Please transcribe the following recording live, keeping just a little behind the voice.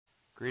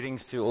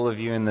Greetings to all of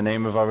you in the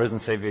name of our risen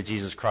Savior,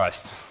 Jesus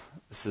Christ.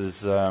 This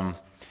is an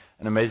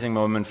amazing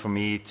moment for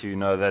me to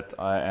know that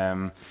I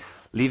am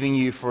leaving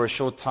you for a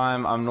short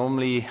time. I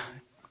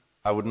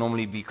would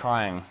normally be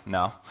crying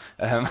now,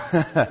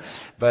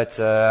 but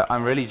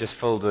I'm really just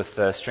filled with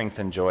strength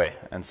and joy,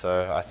 and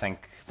so I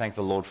thank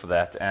the Lord for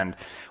that. And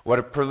what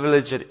a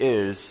privilege it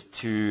is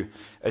to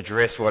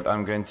address what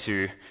I'm going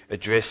to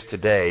address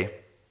today.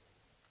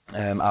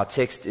 Our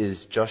text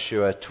is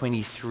Joshua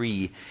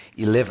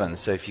 23:11.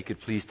 So if you could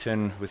please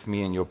turn with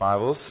me in your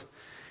Bibles.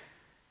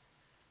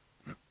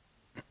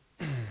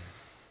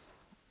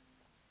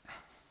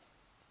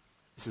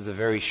 This is a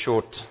very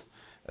short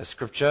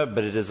scripture,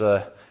 but it is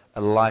a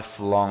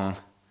lifelong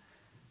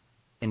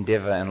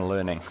endeavor and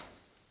learning.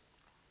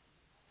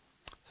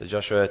 So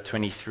Joshua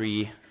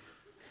 23,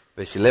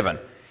 verse 11.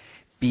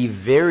 Be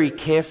very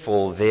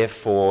careful,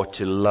 therefore,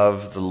 to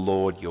love the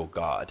Lord your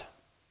God.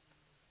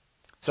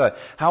 So,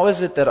 how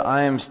is it that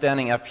I am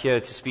standing up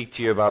here to speak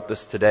to you about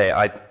this today?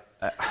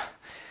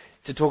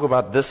 To talk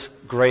about this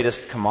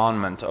greatest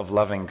commandment of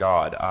loving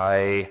God.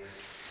 I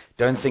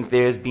don't think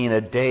there's been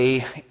a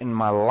day in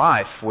my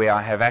life where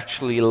I have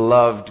actually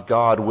loved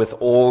God with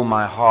all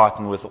my heart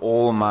and with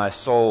all my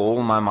soul,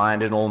 all my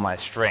mind, and all my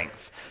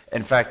strength.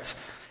 In fact,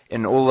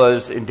 in all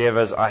those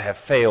endeavors I have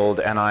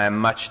failed, and I am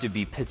much to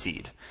be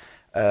pitied.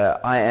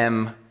 I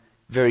am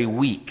very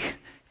weak,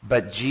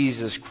 but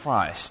Jesus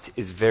Christ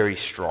is very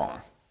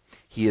strong.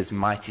 He is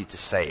mighty to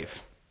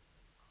save.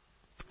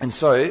 And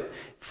so,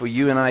 for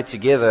you and I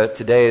together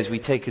today, as we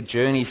take a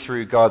journey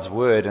through God's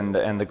Word and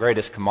the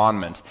greatest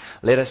commandment,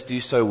 let us do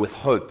so with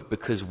hope,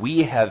 because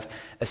we have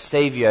a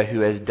Savior who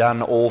has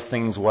done all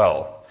things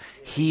well.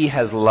 He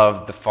has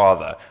loved the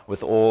Father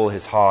with all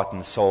his heart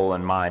and soul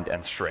and mind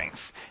and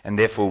strength, and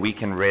therefore we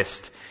can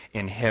rest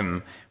in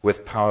Him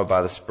with power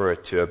by the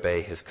Spirit to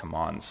obey His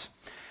commands.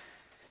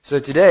 So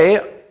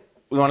today,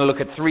 we want to look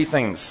at three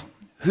things.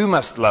 Who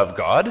must love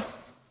God?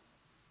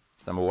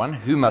 Number one,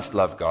 who must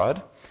love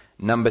God?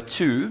 Number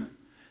two,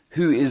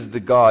 who is the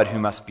God who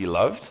must be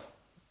loved?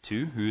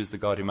 Two, who is the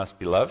God who must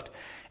be loved?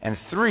 And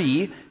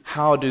three,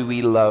 how do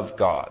we love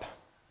God?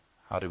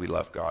 How do we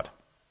love God?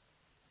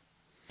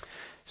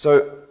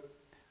 So,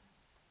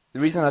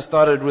 the reason I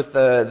started with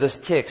this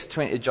text,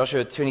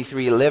 Joshua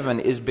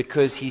 23:11, is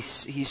because he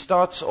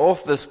starts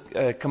off this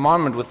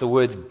commandment with the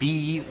words,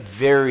 be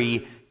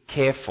very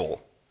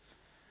careful.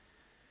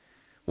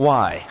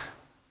 Why?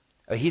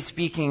 He's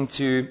speaking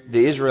to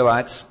the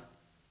Israelites,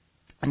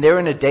 and they're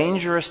in a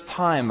dangerous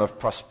time of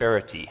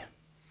prosperity.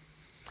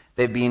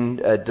 They've been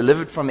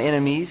delivered from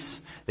enemies.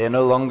 They're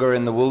no longer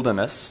in the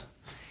wilderness,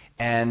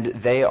 and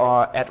they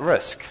are at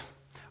risk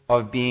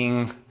of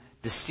being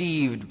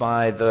deceived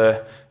by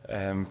the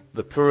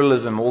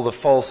pluralism, all the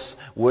false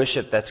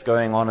worship that's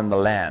going on in the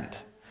land.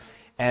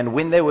 And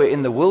when they were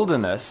in the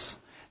wilderness,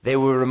 they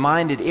were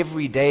reminded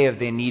every day of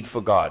their need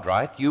for God,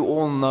 right? You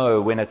all know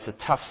when it's a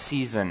tough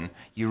season,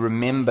 you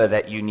remember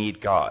that you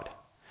need God.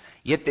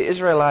 Yet the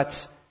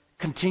Israelites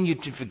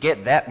continued to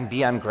forget that and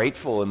be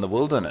ungrateful in the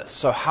wilderness.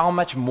 So how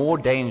much more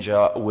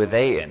danger were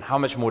they in? How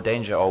much more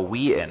danger are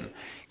we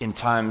in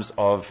times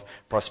of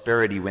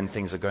prosperity when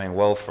things are going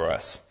well for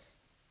us?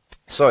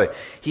 So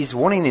he's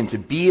warning them to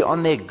be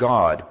on their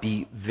guard,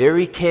 be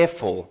very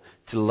careful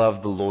to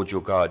love the Lord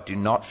your God. Do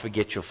not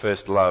forget your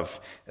first love,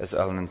 as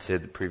Alan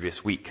said the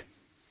previous week.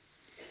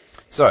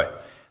 So,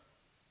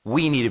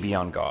 we need to be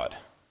on guard.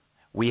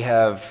 We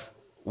have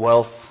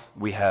wealth,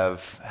 we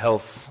have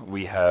health,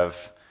 we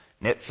have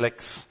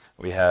Netflix,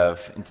 we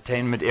have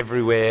entertainment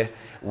everywhere.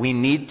 We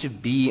need to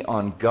be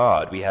on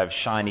guard. We have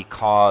shiny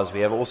cars,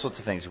 we have all sorts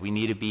of things. We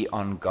need to be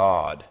on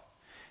guard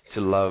to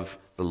love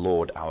the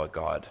Lord our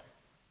God.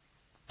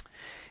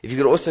 If you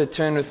could also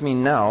turn with me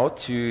now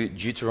to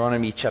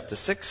Deuteronomy chapter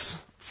 6,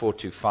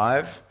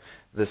 4-5.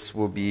 This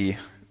will be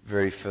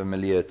very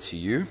familiar to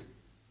you.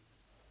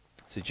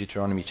 So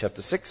Deuteronomy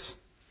chapter 6,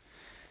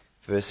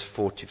 verse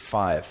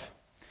 4-5.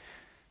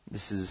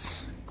 This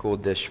is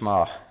called the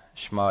Shema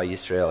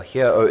Yisrael.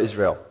 Hear, O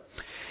Israel.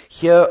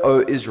 Hear,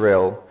 O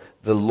Israel,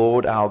 the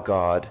Lord our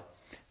God,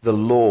 the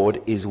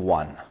Lord is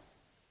one.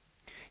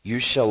 You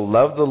shall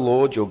love the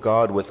Lord your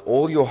God with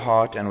all your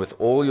heart and with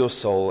all your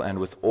soul and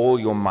with all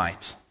your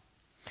might.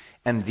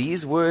 And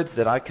these words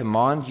that I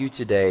command you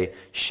today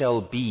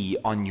shall be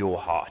on your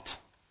heart.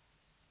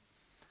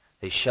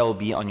 They shall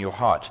be on your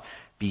heart.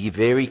 Be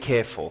very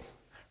careful.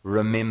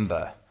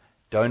 Remember.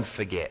 Don't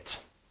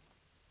forget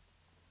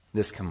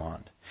this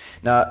command.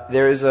 Now,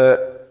 there is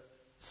a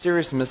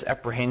serious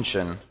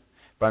misapprehension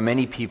by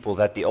many people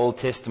that the Old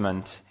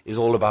Testament is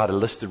all about a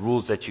list of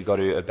rules that you've got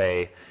to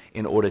obey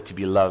in order to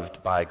be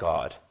loved by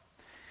God.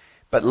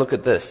 But look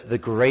at this. The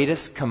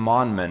greatest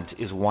commandment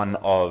is one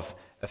of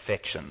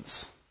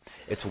affections.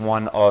 It's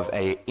one of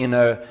an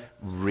inner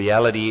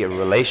reality, a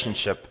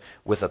relationship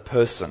with a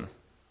person.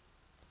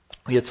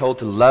 We are told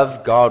to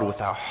love God with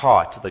our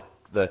heart.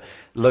 The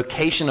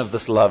location of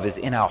this love is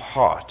in our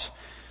heart.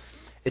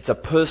 It's a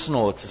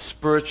personal, it's a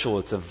spiritual,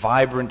 it's a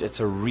vibrant, it's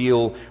a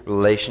real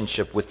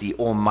relationship with the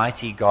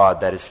Almighty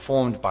God that is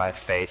formed by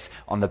faith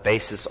on the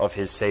basis of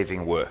His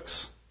saving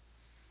works.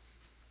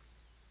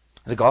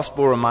 The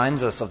gospel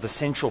reminds us of the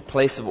central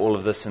place of all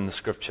of this in the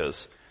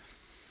Scriptures.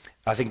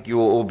 I think you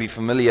will all be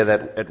familiar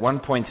that at one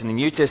point in the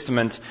New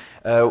Testament,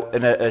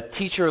 a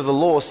teacher of the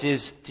law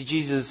says to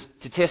Jesus,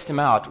 to test him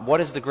out,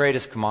 what is the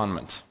greatest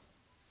commandment?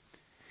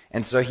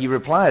 And so he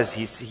replies,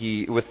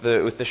 with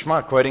the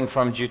Shema, quoting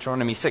from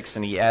Deuteronomy 6,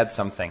 and he adds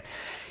something.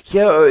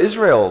 Hear, O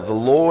Israel, the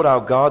Lord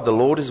our God, the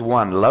Lord is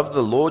one. Love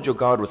the Lord your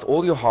God with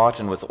all your heart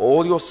and with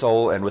all your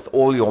soul and with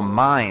all your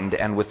mind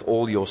and with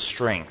all your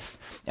strength.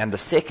 And the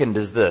second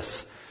is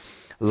this,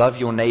 love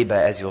your neighbor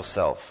as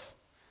yourself.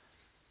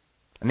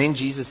 And then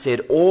Jesus said,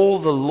 all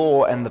the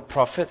law and the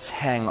prophets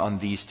hang on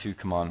these two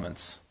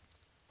commandments.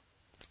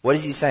 What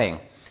is he saying?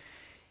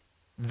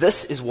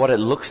 This is what it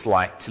looks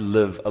like to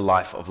live a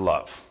life of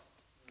love.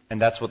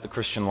 And that's what the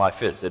Christian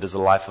life is. It is a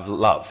life of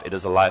love. It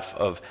is a life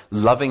of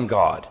loving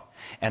God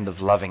and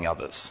of loving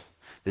others.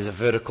 There's a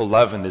vertical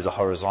love and there's a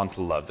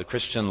horizontal love. The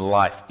Christian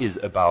life is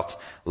about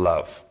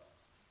love.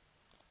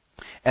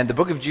 And the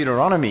book of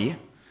Deuteronomy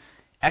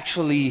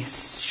actually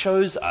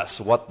shows us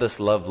what this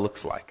love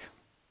looks like.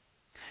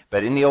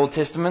 But in the Old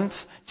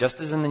Testament, just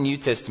as in the New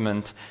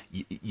Testament,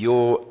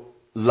 your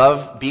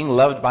love, being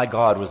loved by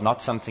God, was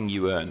not something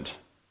you earned.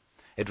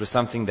 It was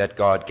something that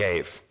God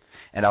gave.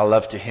 And our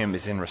love to Him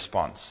is in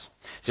response.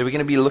 So we're going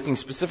to be looking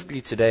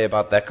specifically today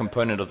about that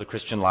component of the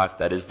Christian life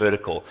that is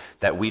vertical,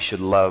 that we should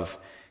love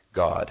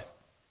God.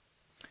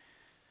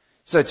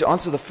 So to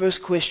answer the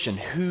first question,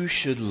 who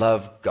should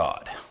love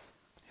God?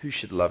 Who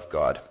should love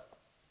God?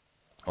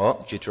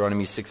 Well,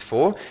 Deuteronomy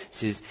 6:4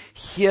 says,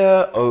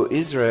 Hear, O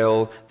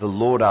Israel, the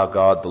Lord our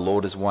God, the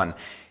Lord is one.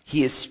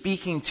 He is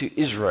speaking to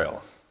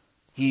Israel.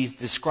 He's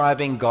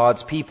describing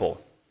God's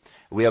people.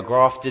 We are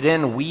grafted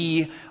in.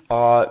 We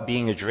are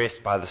being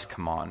addressed by this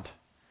command.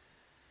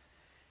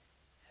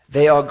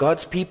 They are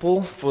God's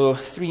people for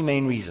three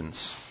main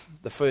reasons.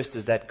 The first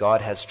is that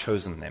God has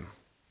chosen them.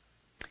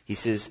 He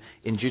says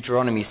in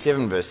Deuteronomy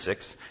 7 verse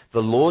 6,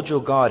 the Lord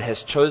your God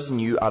has chosen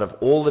you out of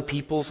all the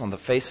peoples on the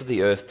face of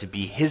the earth to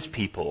be His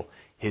people,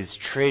 His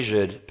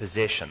treasured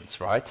possessions,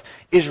 right?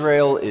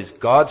 Israel is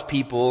God's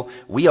people.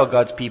 We are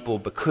God's people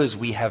because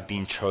we have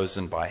been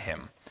chosen by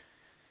Him.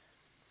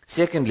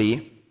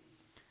 Secondly,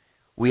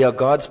 we are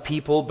God's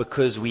people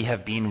because we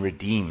have been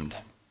redeemed.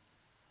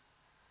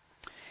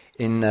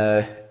 In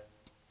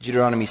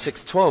Deuteronomy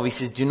 6:12, he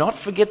says, Do not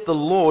forget the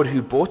Lord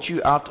who brought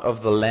you out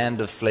of the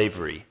land of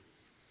slavery.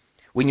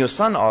 When your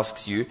son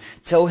asks you,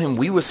 tell him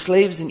we were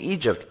slaves in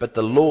Egypt, but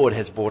the Lord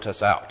has brought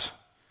us out.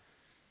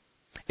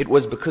 It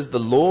was because the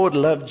Lord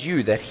loved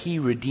you that He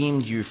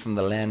redeemed you from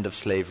the land of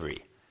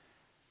slavery.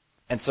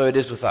 And so it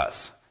is with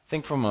us.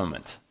 Think for a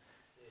moment.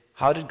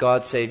 How did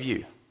God save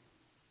you?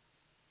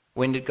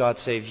 When did God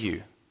save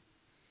you?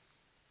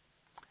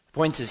 The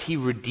point is, He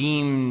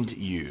redeemed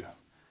you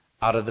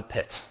out of the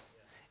pit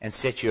and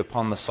set you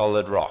upon the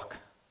solid rock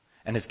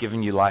and has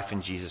given you life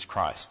in Jesus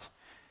Christ.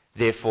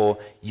 Therefore,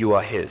 you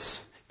are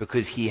His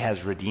because He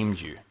has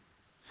redeemed you.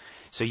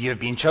 So you have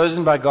been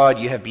chosen by God,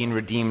 you have been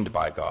redeemed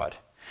by God.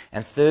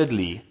 And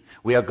thirdly,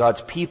 we are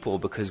God's people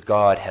because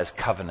God has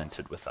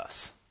covenanted with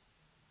us.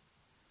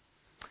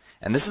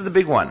 And this is the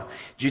big one.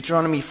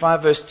 Deuteronomy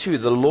 5 verse 2,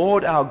 the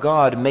Lord our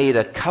God made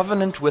a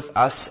covenant with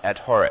us at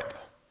Horeb.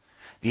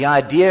 The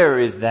idea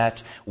is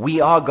that we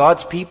are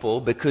God's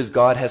people because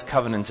God has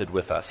covenanted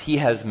with us. He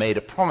has made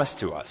a promise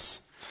to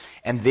us.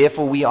 And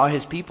therefore we are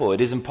His people.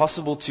 It is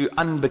impossible to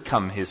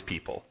unbecome His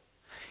people.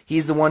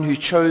 He's the one who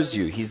chose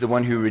you. He's the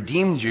one who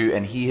redeemed you.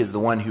 And He is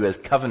the one who has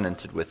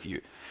covenanted with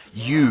you.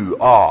 You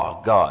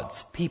are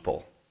God's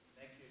people.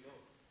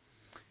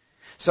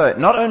 So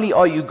not only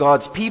are you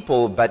God's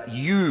people, but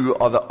you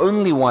are the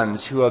only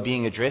ones who are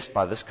being addressed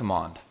by this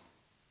command.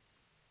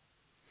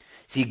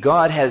 See,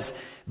 God has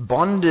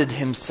bonded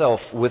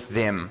Himself with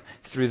them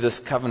through this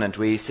covenant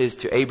where He says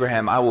to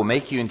Abraham, I will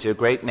make you into a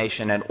great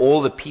nation and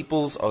all the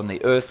peoples on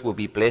the earth will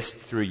be blessed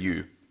through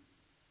you.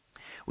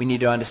 We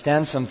need to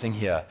understand something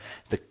here.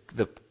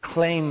 The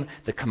claim,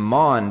 the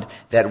command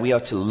that we are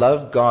to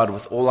love God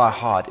with all our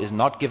heart is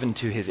not given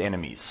to His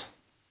enemies.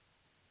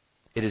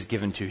 It is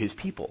given to His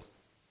people.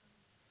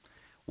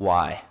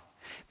 Why?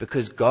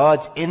 Because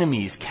God's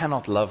enemies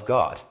cannot love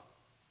God.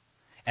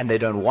 And they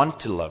don't want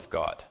to love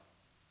God.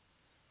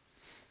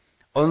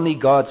 Only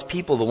God's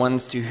people, the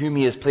ones to whom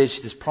He has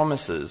pledged His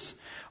promises,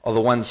 are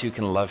the ones who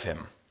can love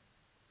Him.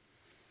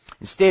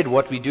 Instead,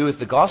 what we do with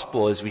the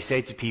gospel is we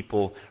say to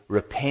people,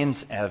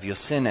 repent of your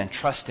sin and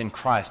trust in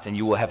Christ and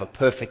you will have a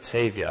perfect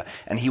Savior.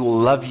 And He will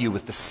love you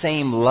with the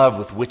same love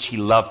with which He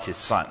loved His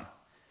Son.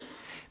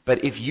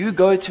 But if you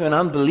go to an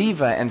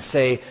unbeliever and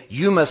say,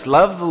 you must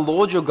love the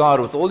Lord your God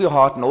with all your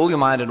heart and all your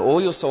mind and all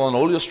your soul and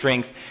all your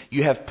strength,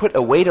 you have put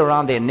a weight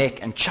around their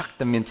neck and chucked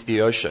them into the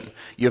ocean.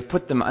 You have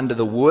put them under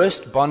the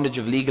worst bondage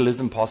of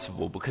legalism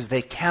possible because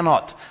they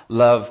cannot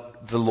love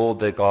the Lord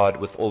their God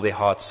with all their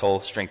heart, soul,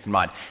 strength, and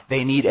mind.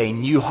 They need a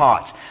new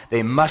heart.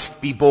 They must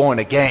be born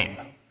again.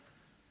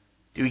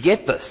 Do you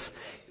get this?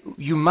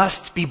 You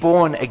must be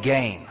born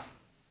again.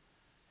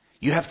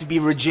 You have to be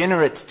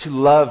regenerate to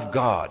love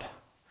God.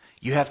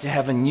 You have to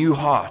have a new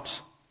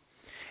heart.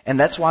 And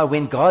that's why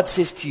when God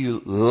says to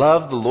you,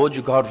 love the Lord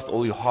your God with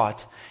all your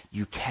heart,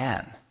 you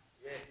can.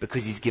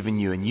 Because He's given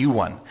you a new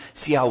one.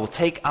 See, I will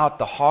take out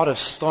the heart of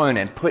stone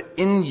and put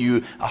in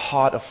you a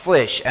heart of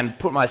flesh and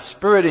put my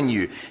Spirit in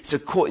you. So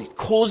it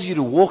calls you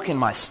to walk in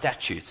my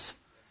statutes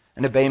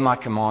and obey my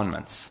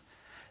commandments.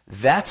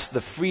 That's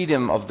the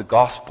freedom of the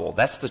gospel.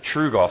 That's the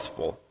true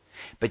gospel.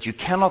 But you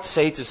cannot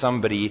say to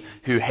somebody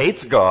who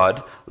hates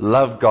God,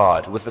 love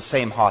God with the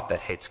same heart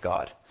that hates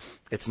God.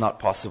 It's not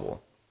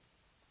possible.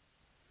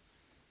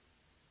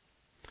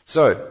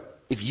 So,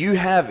 if you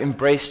have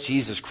embraced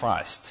Jesus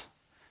Christ,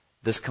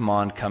 this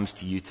command comes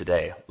to you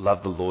today.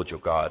 Love the Lord your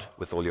God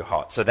with all your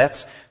heart. So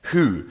that's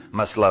who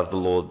must love the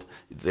Lord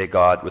their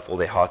God with all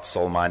their heart,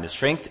 soul, mind, and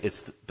strength.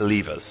 It's the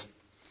believers.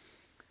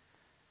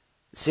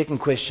 The second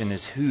question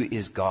is, who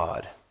is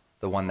God?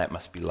 The one that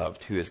must be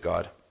loved. Who is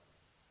God?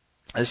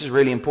 This is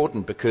really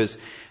important because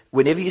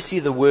whenever you see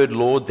the word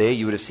Lord there,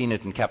 you would have seen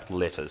it in capital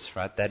letters,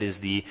 right? That is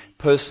the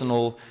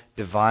personal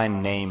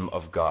divine name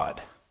of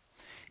God.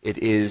 It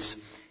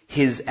is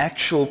His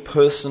actual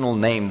personal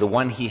name, the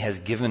one He has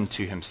given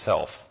to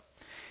Himself.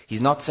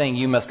 He's not saying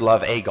you must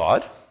love a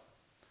God.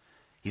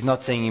 He's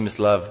not saying you must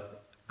love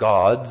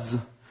gods.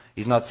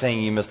 He's not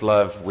saying you must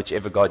love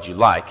whichever God you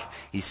like.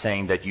 He's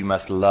saying that you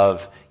must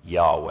love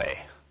Yahweh,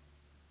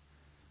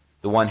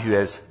 the one who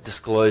has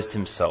disclosed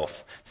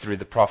Himself through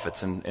the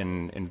prophets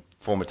in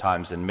former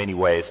times in many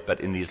ways, but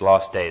in these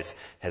last days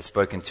has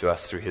spoken to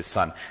us through His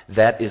Son.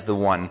 That is the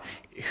one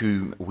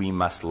whom we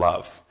must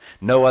love.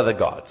 No other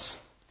gods.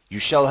 You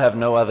shall have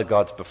no other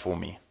gods before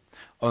me,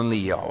 only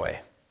Yahweh.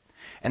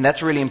 And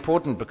that's really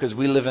important because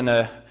we live in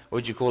a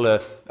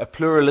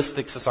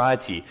pluralistic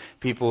society.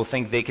 People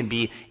think there can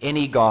be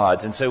any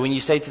gods. And so when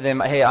you say to them,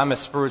 hey, I'm a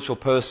spiritual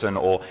person,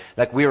 or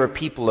like we're a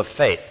people of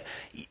faith,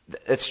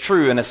 it's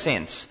true in a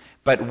sense,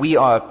 but we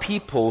are a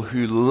people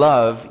who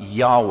love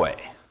Yahweh.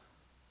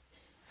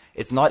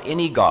 It's not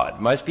any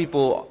God. Most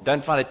people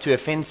don't find it too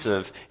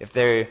offensive if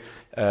they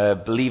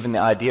believe in the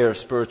idea of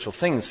spiritual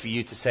things for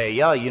you to say,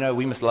 yeah,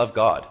 we must love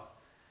God.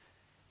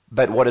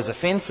 But what is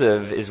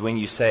offensive is when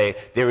you say,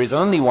 there is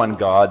only one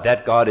God,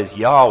 that God is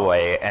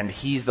Yahweh, and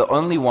He's the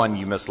only one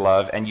you must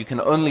love, and you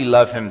can only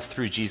love Him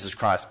through Jesus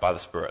Christ by the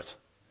Spirit.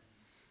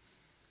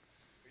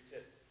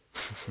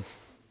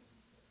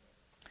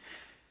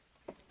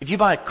 If you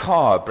buy a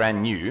car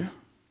brand new,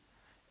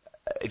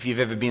 if you've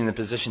ever been in a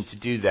position to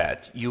do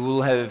that, you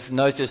will have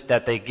noticed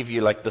that they give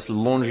you like this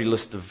laundry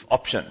list of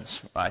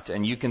options, right?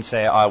 And you can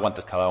say, I want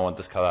this color,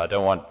 I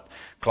don't want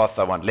cloth,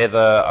 I want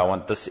leather, I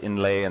want this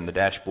inlay in the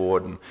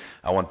dashboard, and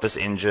I want this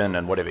engine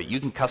and whatever.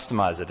 You can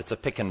customize it. It's a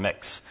pick and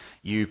mix.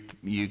 You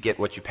get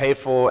what you pay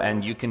for,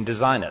 and you can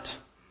design it.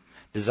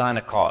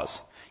 Designer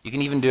cars. You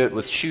can even do it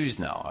with shoes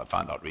now, I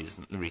found out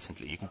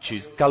recently. You can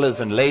choose colors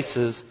and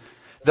laces.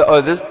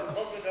 This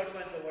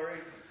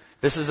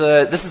is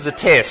a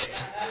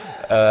test.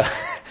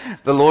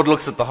 The Lord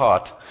looks at the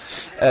heart,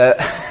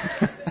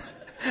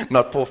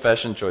 not poor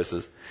fashion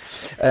choices.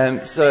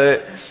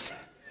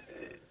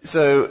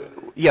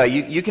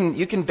 You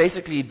can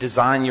basically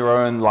design your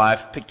own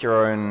life, pick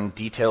your own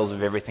details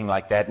of everything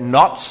like that.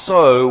 Not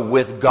so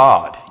with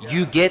God.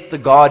 You get the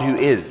God who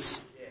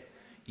is.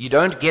 You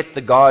don't get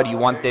the God you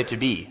want there to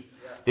be.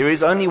 There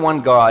is only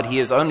one God. He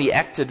has only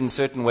acted in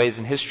certain ways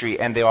in history,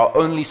 and there are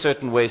only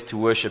certain ways to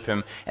worship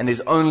Him, and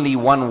there's only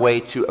one way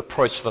to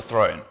approach the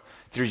throne,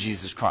 through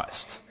Jesus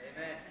Christ.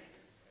 Amen.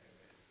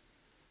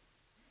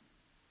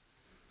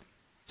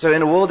 So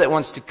in a world that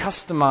wants to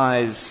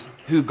customize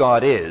who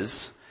God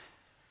is,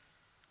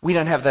 we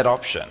don't have that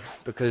option,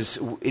 because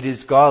it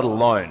is God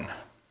alone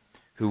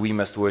who we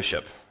must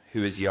worship,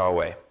 who is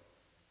Yahweh.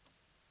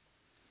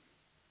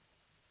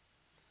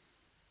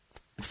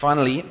 And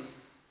finally,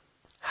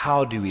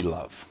 how do we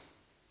love?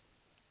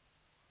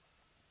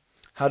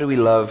 How do we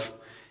love,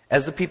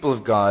 as the people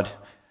of God,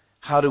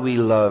 how do we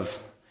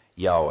love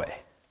Yahweh?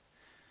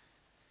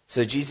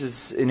 So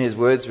Jesus, in His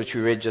words, which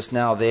we read just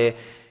now there,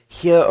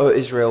 hear, O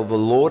Israel, the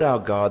Lord our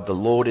God, the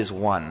Lord is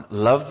one.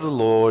 Love the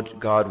Lord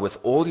God with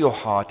all your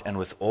heart and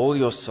with all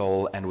your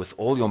soul and with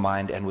all your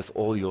mind and with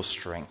all your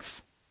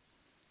strength.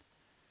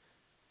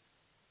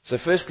 So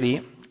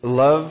firstly,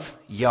 love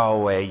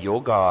Yahweh,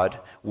 your God,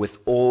 with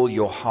all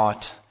your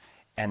heart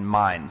and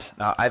mind.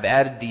 Now, I've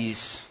added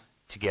these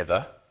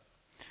together.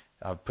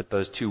 I've put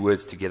those two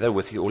words together,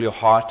 with all your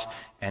heart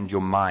and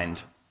your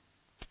mind.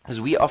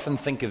 Because we often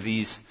think of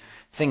these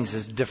things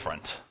as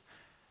different.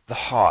 The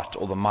heart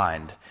or the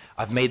mind.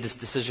 I've made this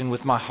decision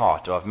with my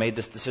heart, or I've made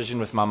this decision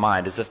with my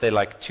mind, as if they're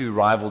like two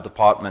rival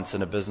departments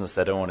in a business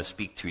that don't want to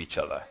speak to each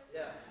other.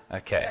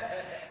 Okay.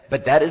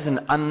 But that is an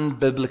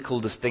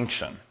unbiblical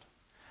distinction.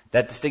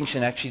 That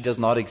distinction actually does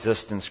not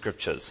exist in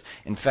scriptures.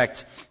 In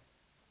fact,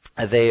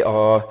 they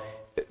are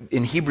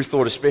in Hebrew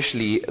thought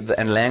especially,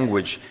 and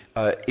language,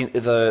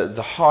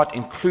 the heart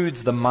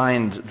includes the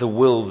mind, the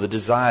will, the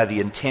desire, the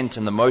intent,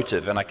 and the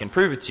motive. And I can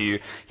prove it to you.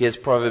 Here's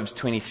Proverbs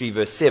 23,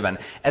 verse 7.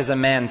 As a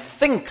man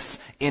thinks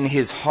in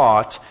his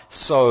heart,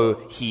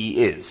 so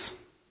he is.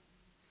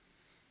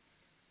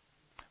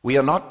 We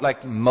are not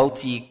like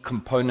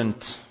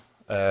multi-component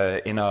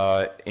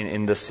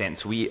in this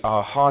sense.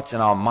 Our hearts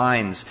and our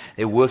minds,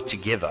 they work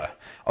together.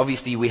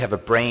 Obviously, we have a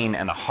brain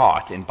and a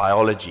heart in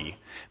biology,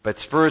 but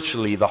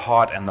spiritually, the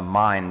heart and the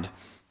mind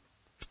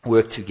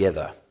work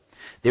together.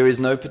 There is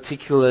no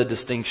particular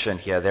distinction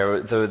here.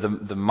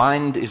 The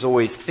mind is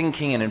always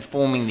thinking and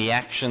informing the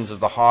actions of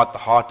the heart. The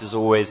heart is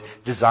always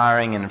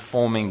desiring and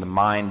informing the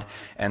mind,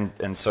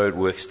 and so it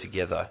works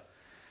together.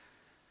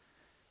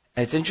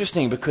 And it's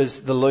interesting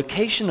because the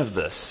location of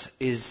this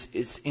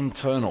is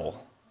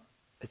internal.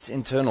 It's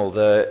internal.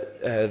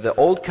 The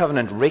Old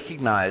Covenant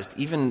recognized,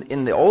 even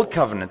in the Old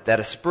Covenant, that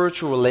a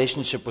spiritual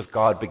relationship with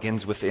God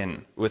begins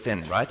within,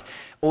 right?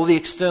 All the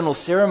external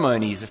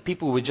ceremonies, if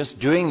people were just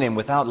doing them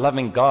without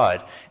loving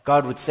God,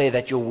 God would say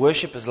that your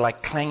worship is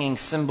like clanging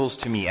cymbals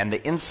to me, and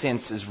the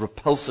incense is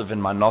repulsive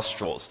in my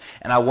nostrils,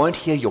 and I won't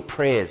hear your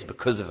prayers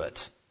because of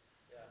it.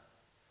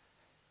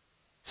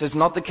 So it's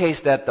not the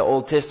case that the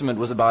Old Testament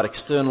was about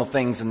external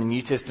things and the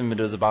New Testament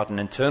was about an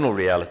internal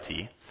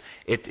reality.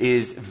 It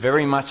is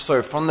very much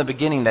so from the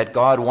beginning that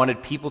God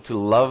wanted people to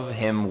love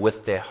Him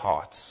with their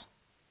hearts.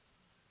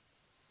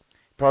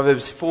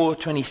 Proverbs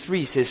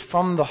 4:23 says,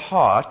 "From the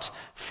heart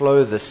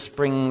flow the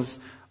springs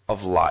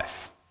of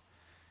life."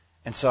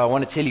 And so I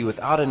want to tell you,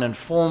 without an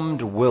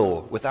informed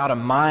will, without a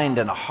mind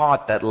and a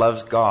heart that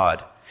loves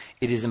God,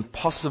 it is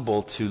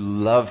impossible to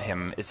love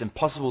Him. It's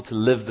impossible to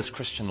live this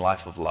Christian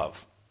life of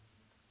love.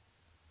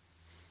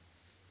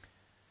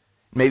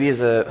 Maybe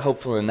as a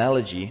helpful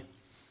analogy,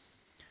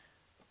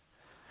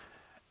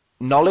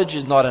 knowledge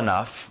is not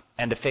enough,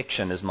 and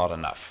affection is not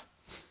enough.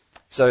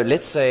 So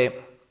let's say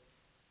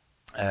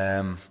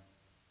I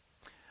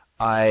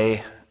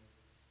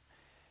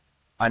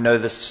know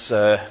this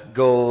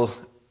girl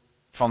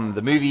from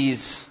the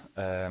movies,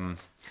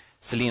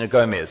 Selena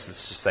Gomez,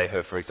 let's just say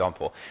her for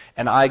example,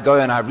 and I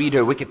go and I read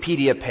her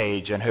Wikipedia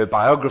page and her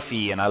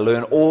biography, and I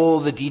learn all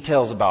the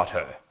details about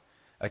her,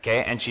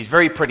 okay, and she's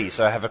very pretty,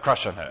 so I have a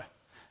crush on her.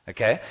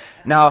 Okay.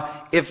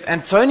 Now, if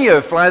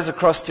Antonio flies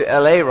across to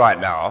LA right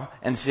now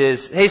and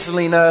says, "Hey,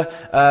 Selena,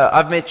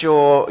 I've met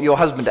your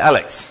husband,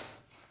 Alex,"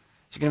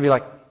 she's going to be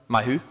like,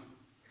 "My who?"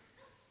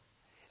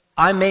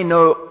 I may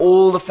know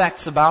all the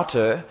facts about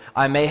her.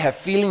 I may have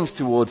feelings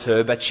towards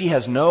her, but she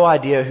has no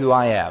idea who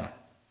I am.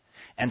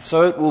 And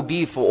so it will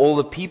be for all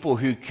the people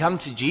who come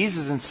to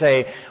Jesus and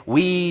say,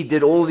 "We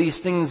did all these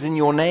things in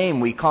your name.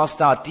 We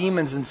cast out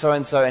demons and so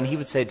and so." And he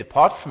would say,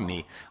 "Depart from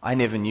me. I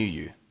never knew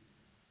you."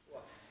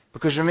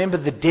 Because remember,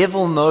 the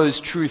devil knows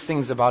true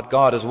things about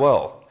God as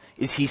well.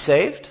 Is he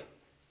saved?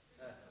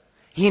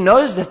 He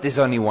knows that there's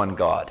only one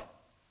God.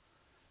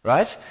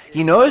 Right?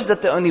 He knows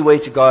that the only way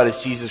to God is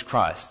Jesus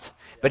Christ.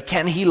 But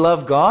can he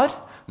love God?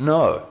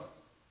 No.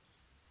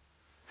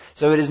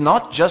 So it is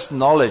not just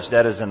knowledge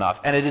that is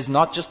enough. And it is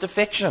not just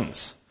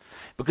affections.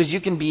 Because you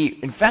can be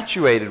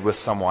infatuated with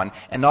someone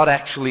and not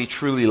actually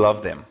truly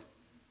love them.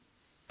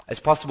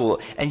 It's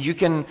possible. And you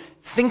can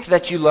think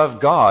that you love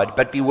God,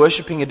 but be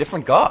worshiping a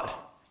different God.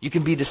 You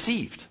can be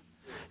deceived.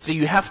 So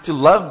you have to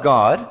love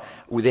God,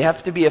 there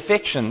have to be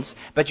affections,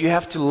 but you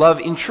have to love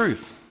in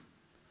truth.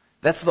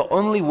 That's the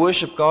only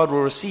worship God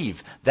will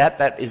receive.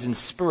 That is in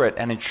spirit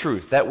and in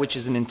truth. That which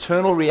is an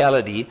internal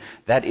reality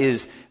that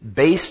is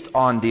based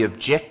on the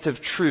objective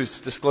truths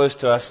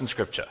disclosed to us in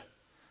Scripture.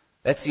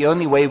 That's the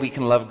only way we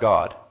can love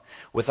God,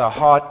 with our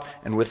heart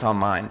and with our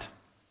mind.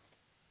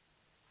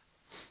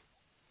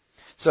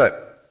 So,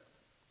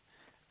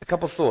 a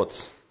couple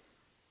thoughts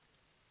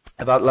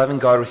about loving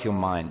God with your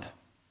mind.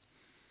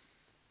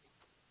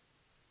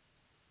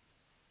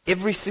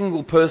 Every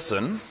single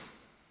person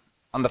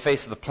on the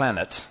face of the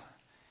planet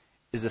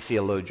is a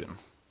theologian.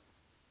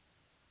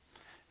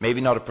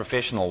 Maybe not a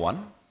professional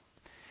one,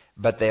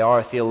 but they are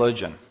a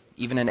theologian.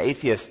 Even an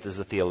atheist is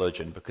a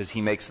theologian because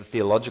he makes the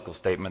theological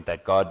statement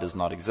that God does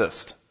not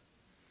exist.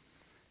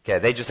 Okay,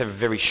 they just have a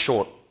very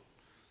short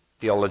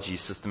theology,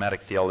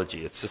 systematic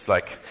theology. It's just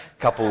like a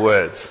couple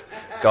words.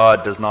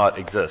 God does not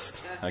exist.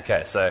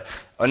 Okay, so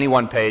only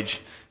one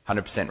page,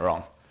 100%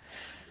 wrong.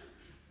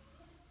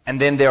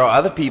 And then there are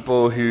other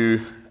people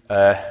who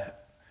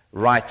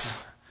write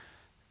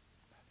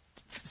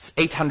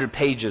 800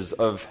 pages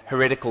of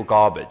heretical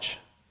garbage.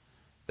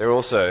 They're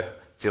also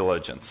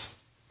theologians.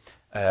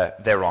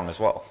 They're wrong as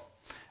well.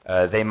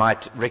 They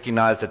might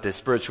recognize that there's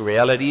spiritual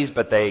realities,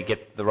 but they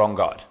get the wrong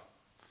God.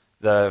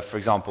 For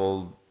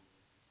example,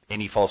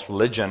 any false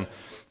religion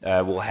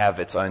will have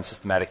its own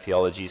systematic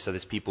theology, so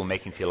there's people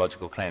making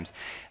theological claims.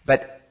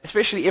 But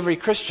especially every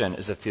Christian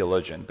is a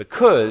theologian,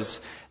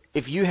 because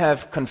if you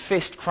have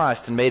confessed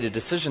Christ and made a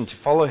decision to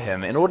follow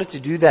Him, in order to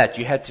do that,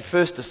 you had to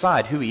first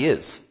decide who He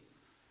is.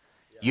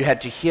 You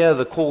had to hear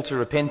the call to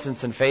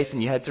repentance and faith,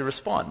 and you had to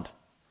respond.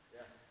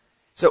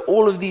 So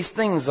all of these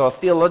things are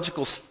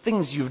theological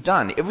things you've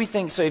done.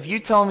 Everything. So if you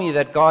tell me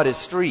that God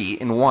is three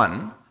in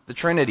one, the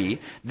Trinity,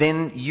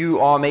 then you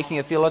are making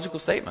a theological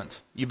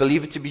statement. You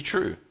believe it to be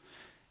true,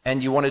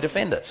 and you want to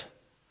defend it.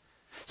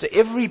 So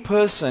every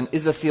person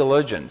is a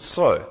theologian.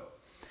 So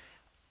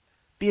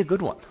be a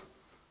good one.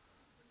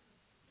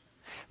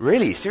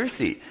 Really,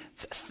 seriously,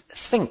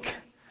 think,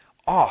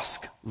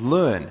 ask,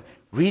 learn,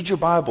 read your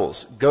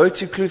Bibles, go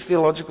to Kloof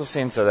Theological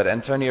Center that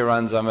Antonio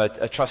runs. I'm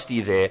a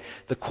trustee there.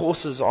 The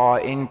courses are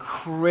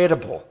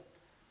incredible.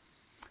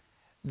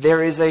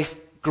 There is a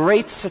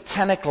great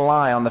satanic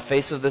lie on the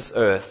face of this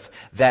earth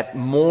that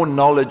more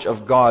knowledge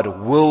of God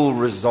will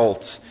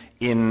result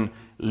in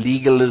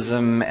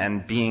legalism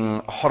and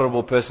being a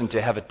horrible person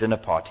to have at dinner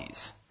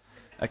parties.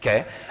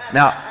 Okay?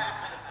 Now,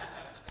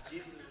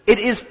 it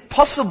is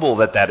possible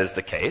that that is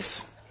the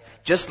case,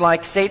 just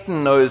like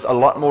Satan knows a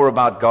lot more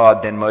about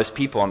God than most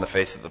people on the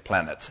face of the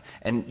planet.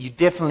 And you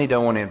definitely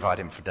don't want to invite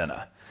him for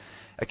dinner.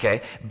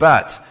 Okay?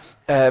 But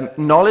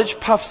knowledge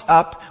puffs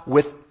up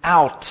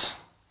without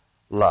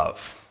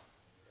love.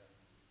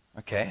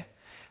 Okay?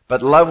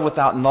 But love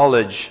without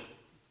knowledge,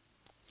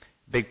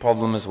 big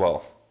problem as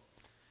well.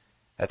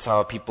 That's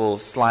how people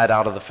slide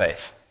out of the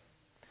faith.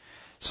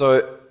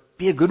 So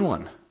be a good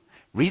one.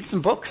 Read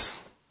some books.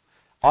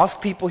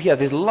 Ask people here.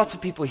 There's lots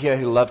of people here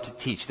who love to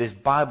teach. There's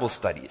Bible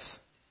studies.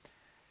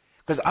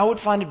 Because I would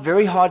find it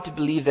very hard to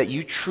believe that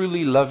you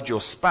truly loved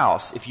your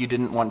spouse if you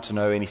didn't want to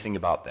know anything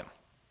about them.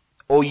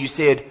 Or you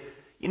said,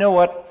 you know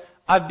what,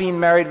 I've been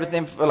married with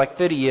them for like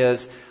 30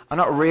 years. I'm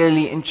not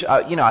really,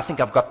 I think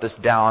I've got this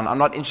down. I'm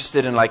not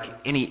interested in like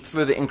any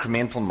further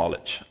incremental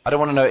knowledge. I don't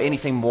want to know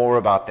anything more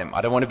about them.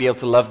 I don't want to be able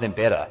to love them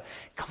better.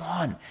 Come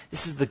on,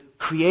 this is the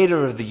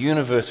creator of the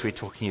universe we're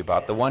talking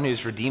about, the one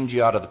who's redeemed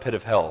you out of the pit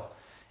of hell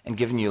and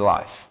given you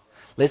life.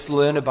 Let's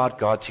learn about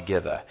God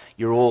together.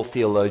 You're all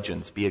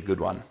theologians. Be a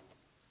good one.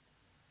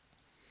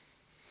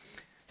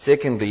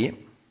 Secondly,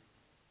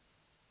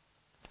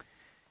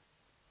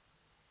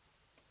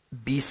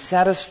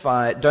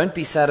 don't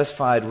be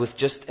satisfied with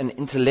just an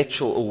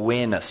intellectual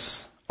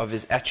awareness of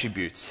his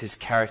attributes, his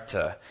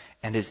character,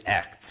 and his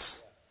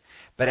acts,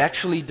 but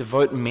actually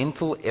devote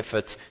mental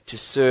effort to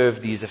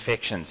serve these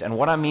affections. And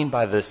what I mean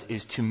by this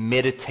is to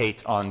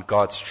meditate on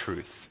God's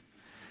truth.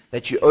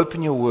 That you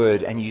open your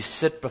word and you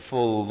sit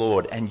before the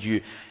Lord and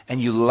you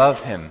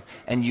love him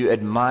and you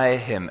admire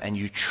him and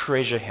you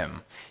treasure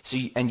him.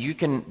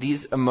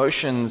 These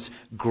emotions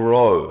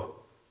grow.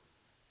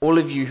 All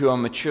of you who are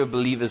mature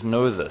believers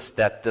know this,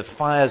 that the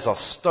fires are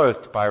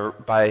stoked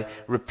by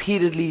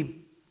repeatedly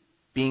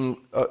being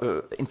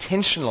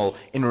intentional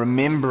in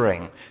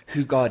remembering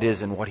who God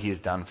is and what he has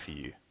done for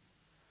you.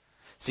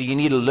 So you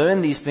need to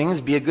learn these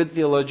things, be a good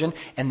theologian,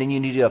 and then you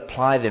need to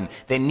apply them.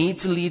 They need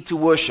to lead to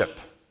worship.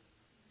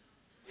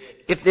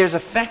 If there's a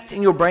fact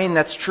in your brain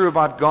that's true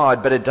about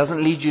God, but it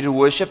doesn't lead you to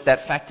worship,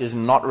 that fact is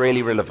not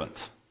really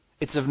relevant.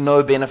 It's of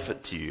no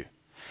benefit to you.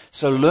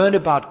 So learn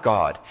about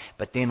God,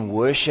 but then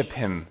worship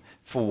him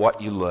for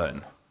what you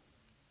learn.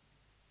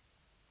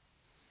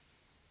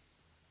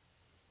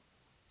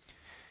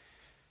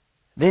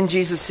 Then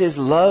Jesus says,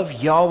 love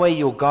Yahweh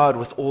your God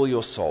with all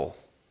your soul.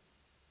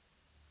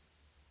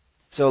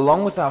 So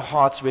along with our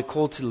hearts, we're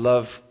called to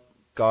love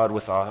God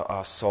with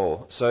our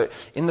soul. So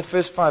in the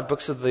first 5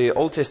 books of the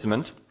Old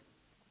Testament,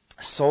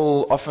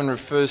 soul often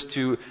refers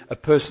to a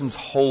person's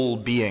whole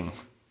being.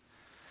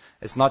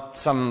 It's not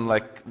some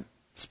like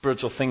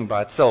spiritual thing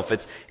by itself.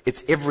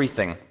 It's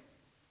everything.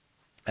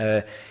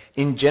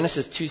 In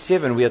Genesis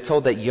 2:7, we are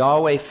told that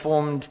Yahweh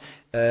formed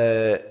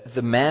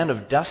the man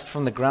of dust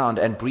from the ground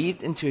and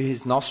breathed into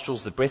his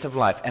nostrils the breath of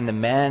life, and the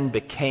man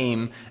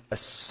became a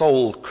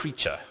soul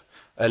creature,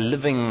 a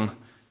living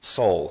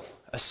soul,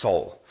 a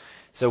soul.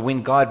 So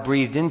when God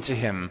breathed into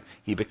him,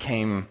 he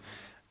became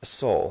a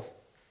soul.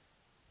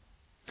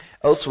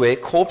 Elsewhere,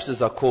 corpses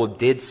are called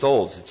dead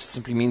souls. It just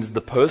simply means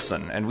the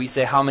person. And we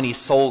say how many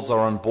souls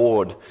are on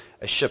board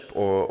a ship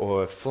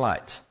or a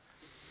flight.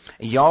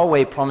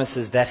 Yahweh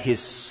promises that his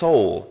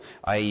soul,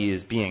 i.e.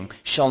 his being,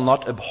 shall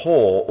not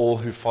abhor all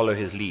who follow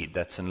his lead.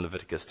 That's in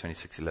Leviticus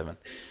 26:11.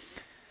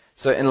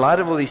 So in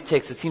light of all these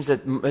texts, it seems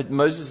that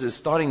Moses is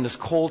starting this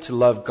call to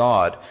love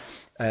God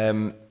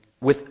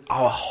with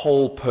our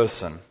whole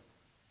person.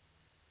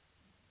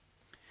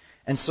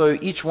 And so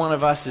each one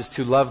of us is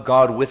to love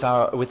God with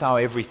our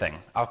everything,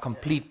 our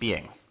complete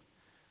being.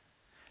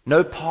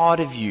 No part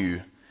of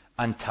you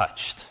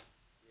untouched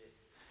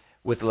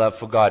with love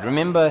for God.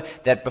 Remember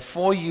that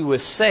before you were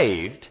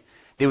saved,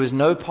 there was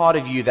no part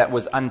of you that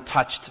was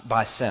untouched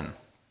by sin.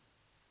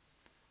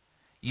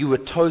 You were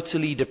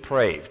totally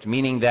depraved,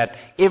 meaning that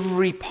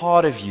every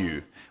part of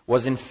you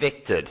was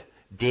infected,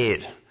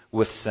 dead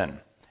with sin.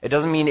 It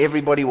doesn't mean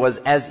everybody was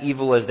as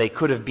evil as they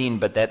could have been,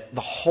 but that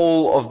the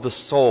whole of the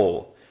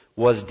soul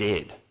was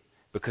dead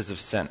because of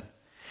sin.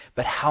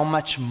 But how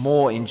much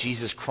more in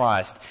Jesus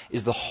Christ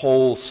is the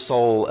whole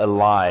soul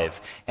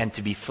alive and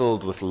to be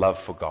filled with love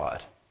for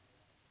God?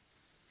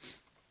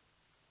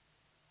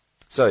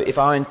 So if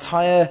our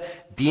entire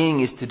being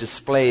is to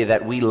display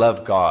that we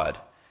love God,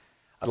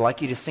 I'd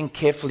like you to think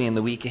carefully in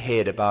the week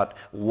ahead about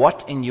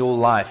what in your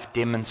life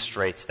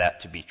demonstrates that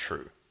to be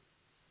true.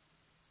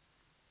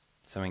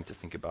 Something to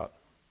think about.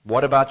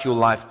 What about your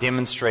life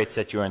demonstrates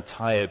that your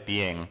entire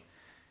being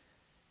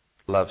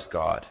loves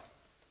God?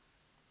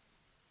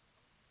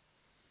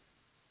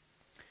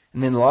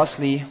 And then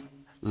lastly,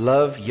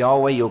 love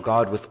Yahweh your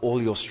God with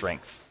all your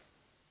strength.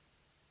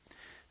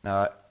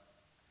 Now,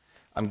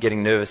 I'm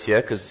getting nervous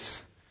here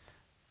because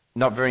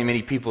not very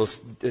many people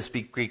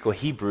speak Greek or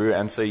Hebrew,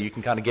 and so you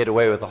can kind of get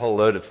away with a whole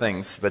load of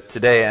things. But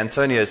today,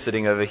 Antonio is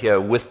sitting over here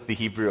with the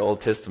Hebrew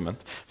Old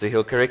Testament, so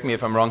he'll correct me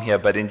if I'm wrong here.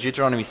 But in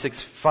Deuteronomy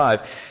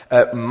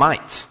 6:5,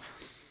 might,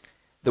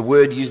 the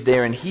word used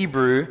there in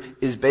Hebrew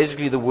is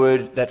basically the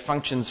word that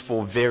functions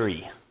for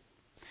very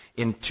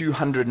in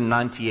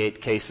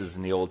 298 cases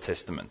in the Old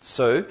Testament.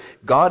 So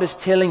God is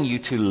telling you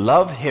to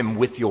love Him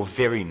with your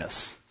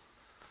veriness,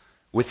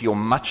 with your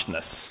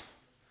muchness,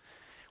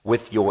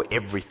 with your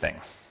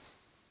everything,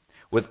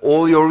 with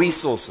all your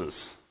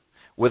resources,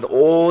 with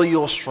all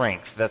your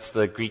strength. That's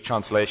the Greek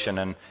translation,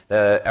 and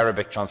the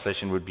Arabic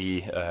translation would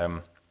be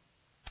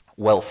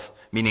wealth,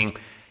 meaning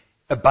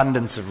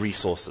abundance of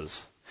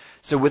resources.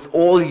 So with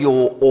all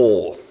your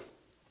all,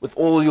 with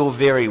all your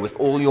very, with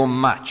all your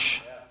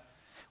much,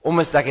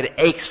 almost like it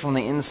aches from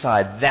the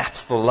inside,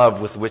 that's the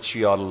love with which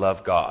you are to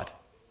love God.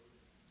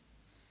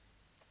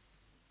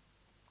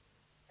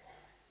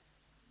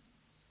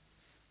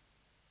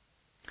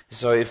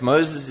 So if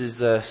Moses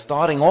is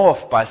starting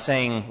off by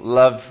saying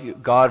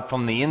love God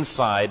from the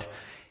inside,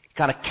 it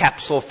kind of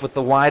caps off with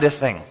the wider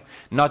thing.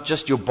 Not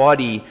just your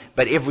body,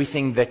 but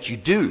everything that you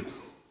do.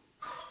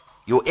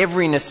 Your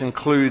everyness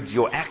includes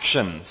your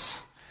actions.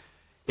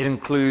 It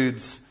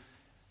includes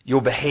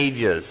your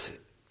behaviors.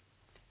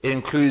 It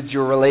includes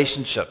your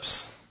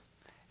relationships.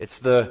 It's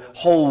the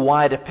whole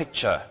wider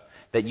picture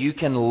that you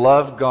can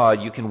love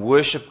God, you can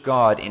worship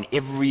God in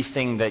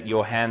everything that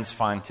your hands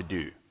find to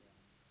do.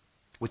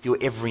 With your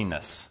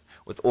everyness,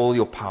 with all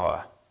your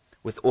power,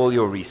 with all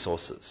your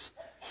resources.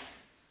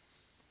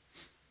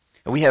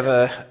 And we have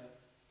a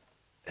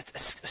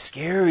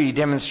scary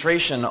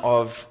demonstration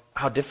of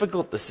how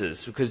difficult this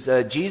is, because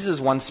Jesus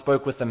once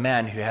spoke with a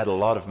man who had a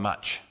lot of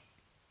much.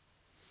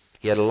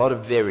 He had a lot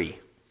of very.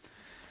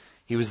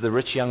 He was the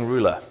rich young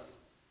ruler.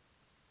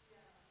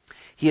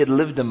 He had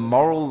lived a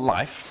moral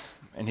life,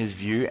 in his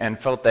view, and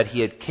felt that he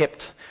had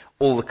kept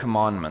all the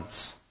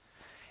commandments.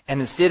 And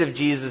instead of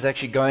Jesus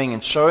actually going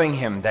and showing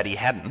him that he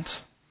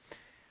hadn't,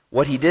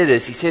 what he did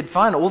is he said,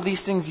 fine, all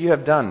these things you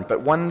have done,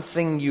 but one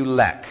thing you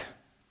lack.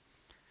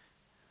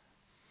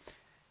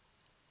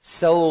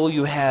 Sell all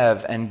you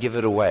have and give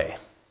it away.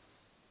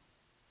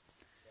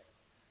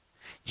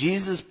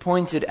 Jesus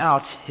pointed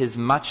out his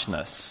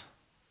muchness,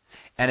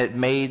 and it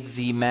made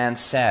the man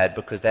sad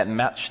because that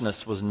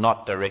muchness was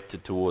not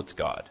directed towards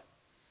God.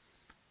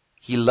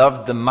 He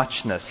loved the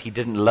muchness. He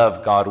didn't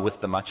love God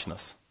with the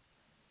muchness.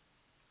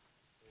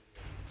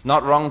 It's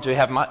not wrong to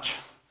have much.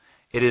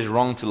 It is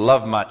wrong to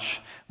love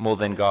much more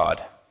than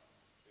God.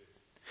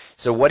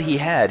 So what he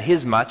had,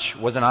 his much,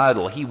 was an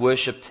idol. He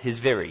worshipped his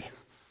very.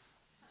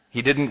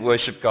 He didn't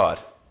worship God.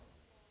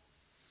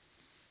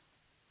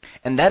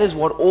 And that is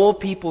what all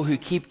people who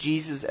keep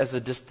Jesus at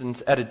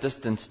a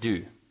distance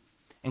do,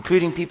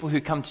 including people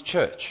who come to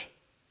church.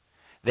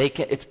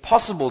 It's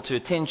possible to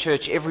attend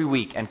church every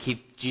week and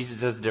keep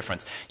Jesus as a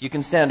difference. You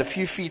can stand a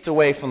few feet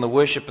away from the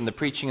worship and the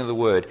preaching of the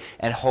word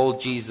and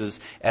hold Jesus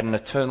at an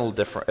eternal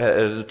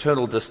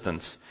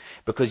distance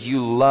because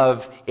you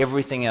love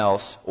everything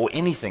else or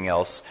anything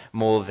else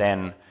more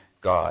than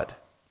God.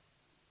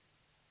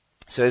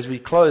 So as we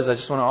close, I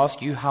just want to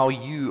ask you how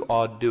you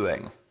are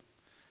doing.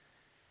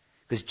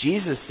 Because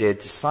Jesus said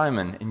to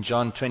Simon in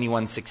John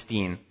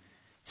 21:16,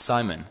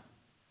 Simon,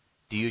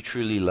 do you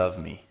truly love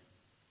me?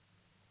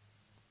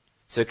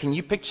 So can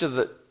you picture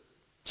that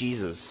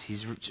Jesus,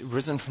 he's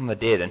risen from the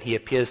dead and he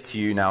appears to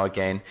you now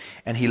again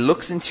and he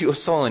looks into your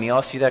soul and he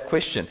asks you that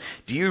question,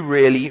 do you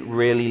really,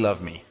 really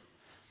love me?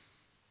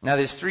 Now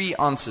there's three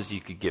answers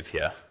you could give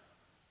here,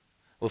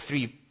 or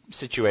three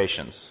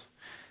situations.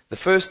 The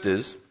first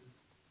is,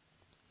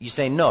 you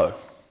say no.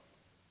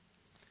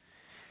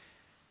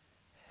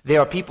 There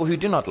are people who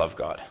do not love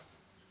God.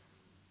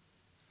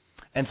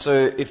 And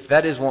so if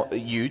that is what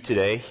you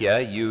today here,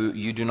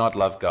 you do not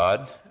love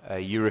God,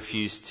 you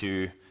refuse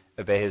to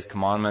obey His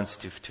commandments,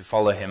 to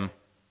follow Him,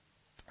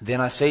 then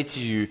I say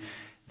to you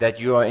that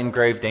you are in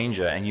grave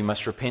danger and you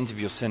must repent of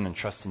your sin and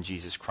trust in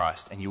Jesus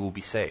Christ and you will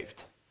be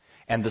saved.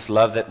 And this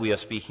love that we are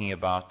speaking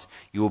about,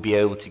 you will be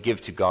able to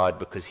give to God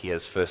because He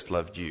has first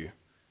loved you.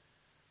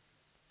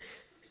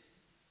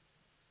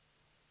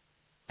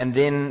 And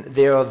then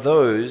there are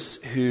those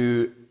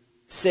who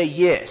say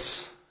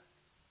yes,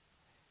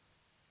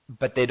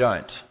 but they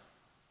don't.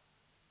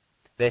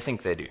 They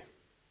think they do.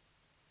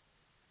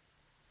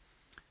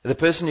 The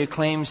person who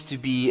claims to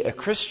be a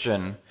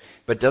Christian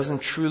but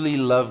doesn't truly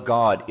love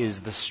God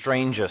is the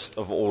strangest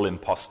of all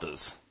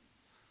imposters.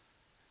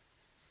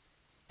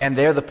 And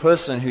they're the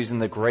person who's in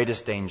the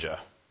greatest danger.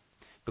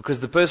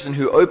 Because the person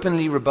who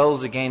openly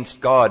rebels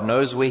against God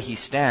knows where he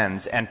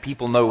stands, and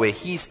people know where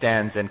he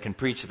stands and can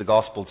preach the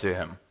gospel to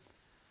him.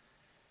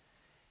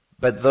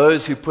 But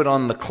those who put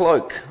on the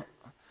cloak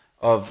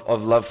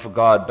of love for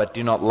God but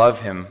do not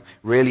love him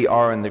really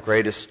are in the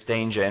greatest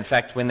danger. In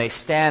fact, when they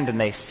stand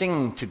and they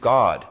sing to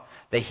God,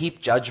 they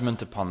heap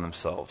judgment upon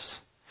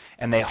themselves,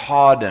 and they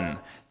harden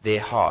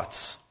their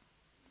hearts.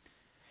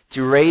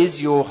 To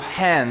raise your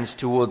hands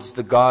towards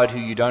the God who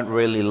you don't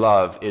really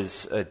love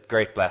is a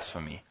great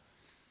blasphemy.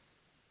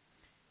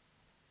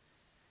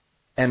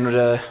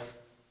 And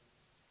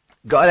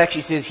God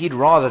actually says he'd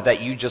rather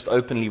that you just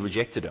openly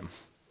rejected him.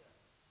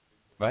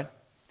 Right?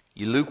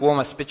 You lukewarm,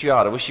 I spit you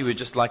out. I wish you were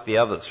just like the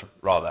others,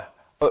 rather.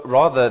 But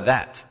rather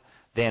that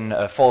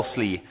than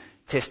falsely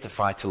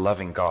testify to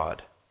loving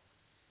God.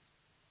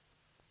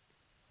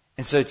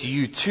 And so to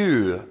you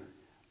too,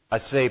 I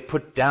say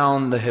put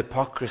down the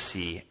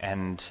hypocrisy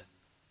and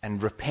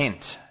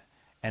repent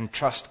and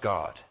trust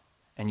God.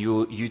 And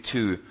you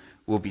too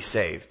will be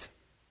saved.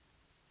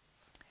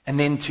 And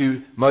then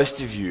to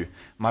most of you,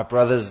 my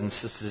brothers and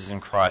sisters in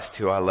Christ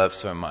who I love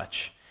so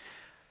much,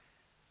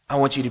 I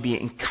want you to be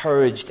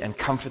encouraged and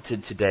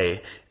comforted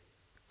today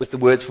with the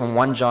words from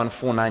 1 John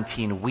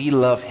 4:19. We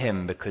love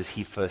him because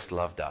he first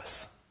loved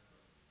us.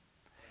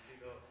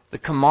 The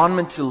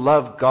commandment to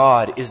love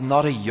God is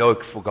not a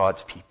yoke for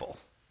God's people.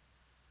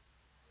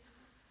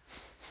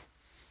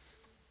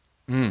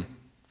 It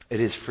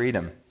is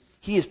freedom.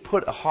 He has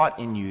put a heart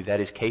in you that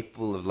is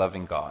capable of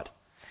loving God.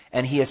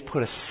 And he has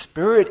put a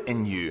spirit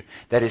in you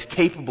that is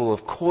capable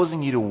of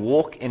causing you to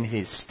walk in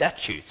his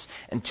statutes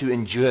and to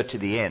endure to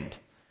the end.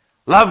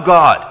 Love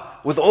God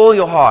with all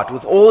your heart,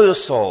 with all your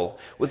soul,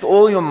 with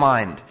all your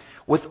mind,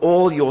 with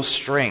all your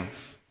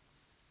strength.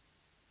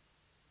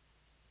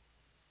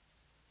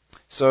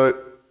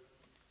 So,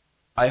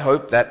 I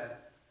hope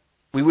that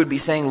we would be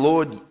saying,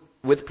 Lord,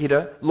 with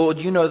Peter, Lord,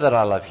 you know that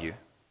I love you.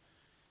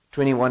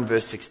 21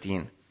 verse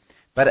 16.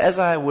 But as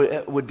I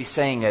would be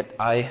saying it,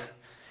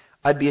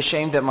 I'd be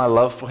ashamed that my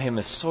love for him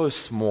is so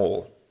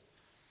small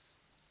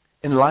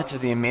in light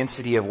of the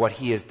immensity of what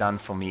he has done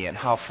for me and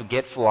how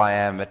forgetful I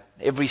am at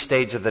every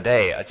stage of the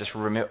day. I just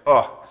remember,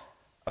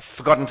 I've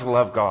forgotten to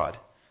love God.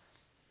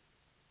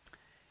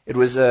 It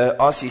was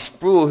R.C.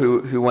 Sproul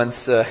who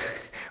once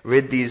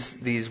read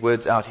these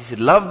words out. He said,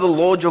 love the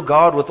Lord your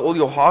God with all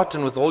your heart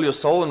and with all your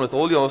soul and with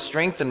all your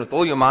strength and with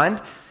all your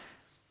mind.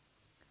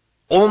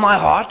 All my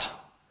heart,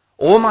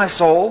 all my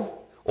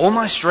soul, all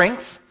my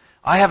strength.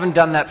 I haven't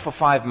done that for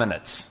 5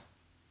 minutes.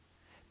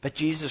 But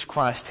Jesus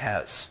Christ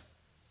has.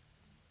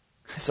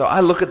 So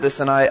I look at this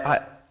and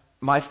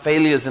my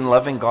failures in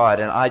loving God,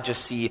 and I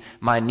just see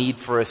my need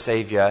for a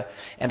Savior.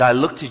 And I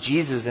look to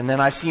Jesus and then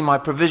I see my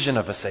provision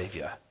of a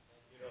Savior.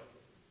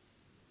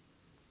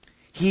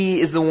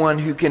 He is the one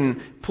who can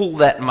pull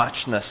that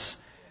muchness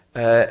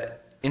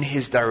in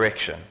his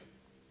direction.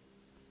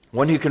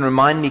 One who can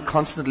remind me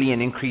constantly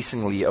and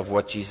increasingly of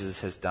what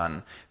Jesus has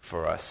done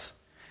for us.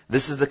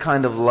 This is the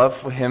kind of love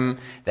for him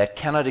that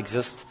cannot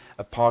exist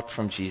apart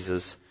from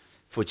Jesus,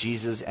 for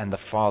Jesus and the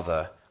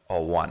Father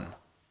are one.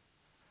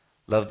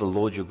 Love the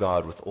Lord your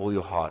God with all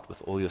your heart,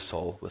 with all your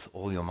soul, with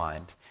all your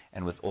mind,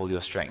 and with all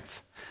your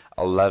strength.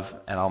 I'll love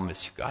and I'll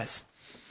miss you guys.